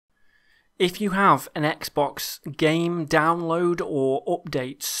If you have an Xbox game download or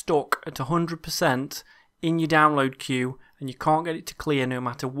update stuck at 100% in your download queue and you can't get it to clear no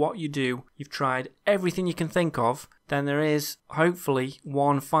matter what you do, you've tried everything you can think of, then there is hopefully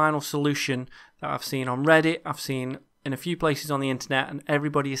one final solution that I've seen on Reddit, I've seen in a few places on the internet, and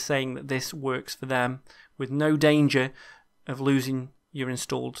everybody is saying that this works for them with no danger of losing your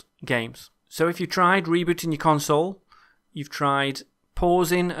installed games. So if you tried rebooting your console, you've tried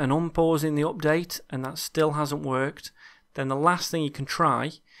pausing and unpausing the update and that still hasn't worked, then the last thing you can try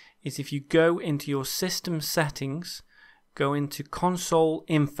is if you go into your system settings, go into console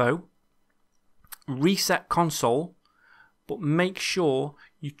info, reset console, but make sure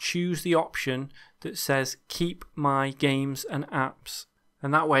you choose the option that says keep my games and apps,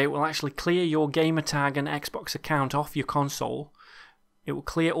 and that way it will actually clear your gamertag and Xbox account off your console. It will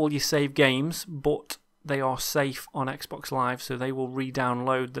clear all your saved games, but they are safe on Xbox Live, so they will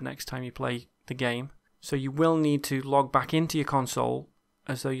re-download the next time you play the game. So you will need to log back into your console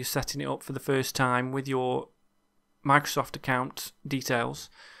as though you're setting it up for the first time with your Microsoft account details,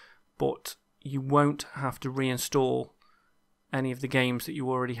 but you won't have to reinstall any of the games that you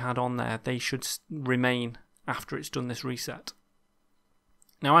already had on there. They should remain after it's done this reset.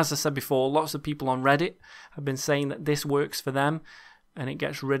 Now, as I said before, lots of people on Reddit have been saying that this works for them and it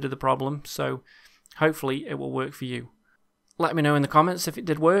gets rid of the problem, so hopefully it will work for you. Let me know in the comments if it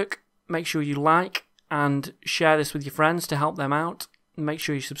did work. Make sure you like and share this with your friends to help them out. And make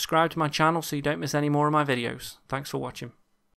sure you subscribe to my channel so you don't miss any more of my videos. Thanks for watching.